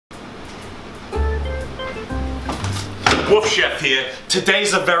Wolf Chef here.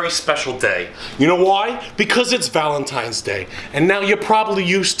 Today's a very special day. You know why? Because it's Valentine's Day. And now you're probably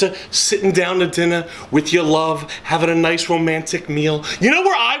used to sitting down to dinner with your love, having a nice romantic meal. You know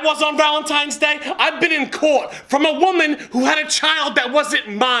where I was on Valentine's Day? I've been in court from a woman who had a child that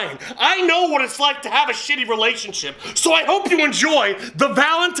wasn't mine. I know what it's like to have a shitty relationship. So I hope you enjoy the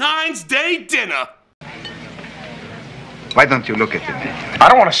Valentine's Day dinner. Why don't you look at the menu? I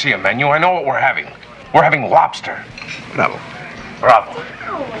don't want to see a menu. I know what we're having. We're having lobster. Bravo. Bravo.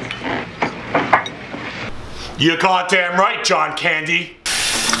 You're goddamn right, John Candy.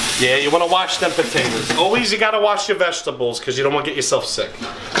 Yeah, you want to wash them potatoes. Always you got to wash your vegetables because you don't want to get yourself sick.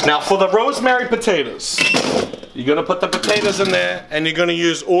 Now for the rosemary potatoes, you're going to put the potatoes in there and you're going to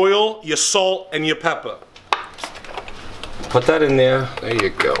use oil, your salt, and your pepper. Put that in there. There you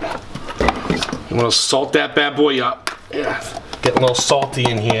go. You want to salt that bad boy up. Yeah, getting a little salty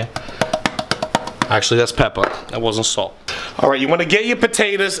in here. Actually, that's pepper. That wasn't salt. All right, you want to get your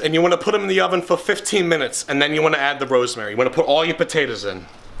potatoes and you want to put them in the oven for 15 minutes and then you want to add the rosemary. You want to put all your potatoes in.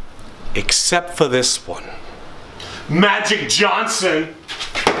 Except for this one. Magic Johnson.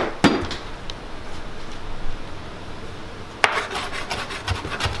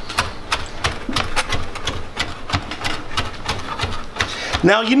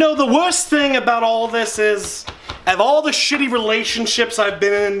 Now, you know the worst thing about all this is, of all the shitty relationships I've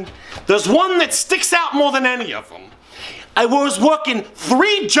been in, there's one that sticks out more than any of them. I was working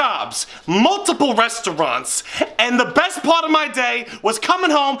 3 jobs, multiple restaurants, and the best part of my day was coming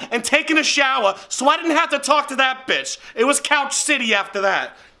home and taking a shower so I didn't have to talk to that bitch. It was Couch City after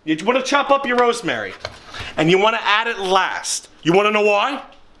that. You want to chop up your rosemary, and you want to add it last. You want to know why?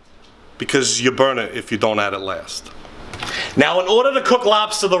 Because you burn it if you don't add it last. Now, in order to cook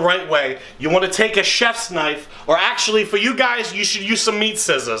lobster the right way, you want to take a chef's knife, or actually for you guys, you should use some meat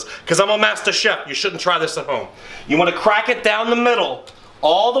scissors, because I'm a master chef. You shouldn't try this at home. You want to crack it down the middle,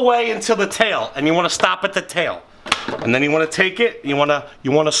 all the way until the tail, and you want to stop at the tail. And then you want to take it, you want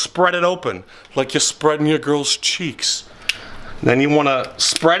to spread it open, like you're spreading your girl's cheeks. Then you want to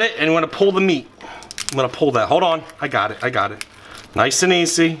spread it, and you want to pull the meat. I'm going to pull that. Hold on. I got it. Nice and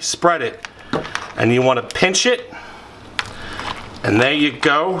easy. Spread it. And you want to pinch it. And there you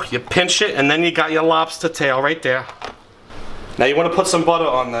go, you pinch it, and then you got your lobster tail right there. Now you want to put some butter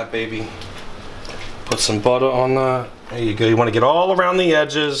on that, baby. Put some butter on that. There you go. You want to get all around the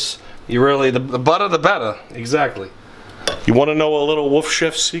edges. You really, the butter the better. Exactly. You want to know a little Wolf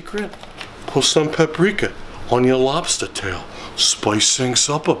Chef secret? Put some paprika on your lobster tail. Spice things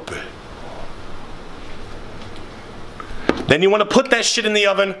up a bit. Then you want to put that shit in the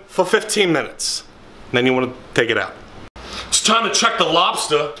oven for 15 minutes. Then you want to take it out. It's time to check the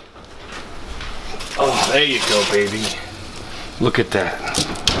lobster. Oh, there you go, baby. Look at that.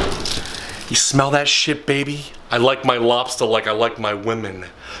 You smell that shit, baby? I like my lobster like I like my women.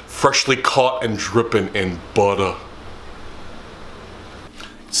 Freshly caught and dripping in butter.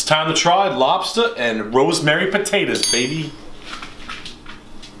 It's time to try lobster and rosemary potatoes, baby.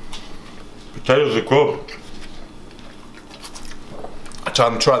 Potatoes are good. It's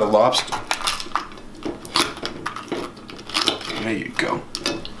time to try the lobster. There you go.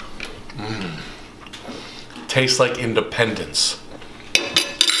 Tastes like independence.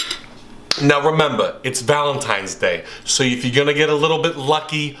 Now remember, it's Valentine's Day, so if you're gonna get a little bit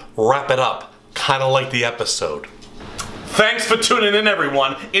lucky, wrap it up, kind of like the episode. Thanks for tuning in,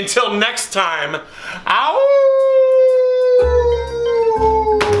 everyone. Until next time, ow!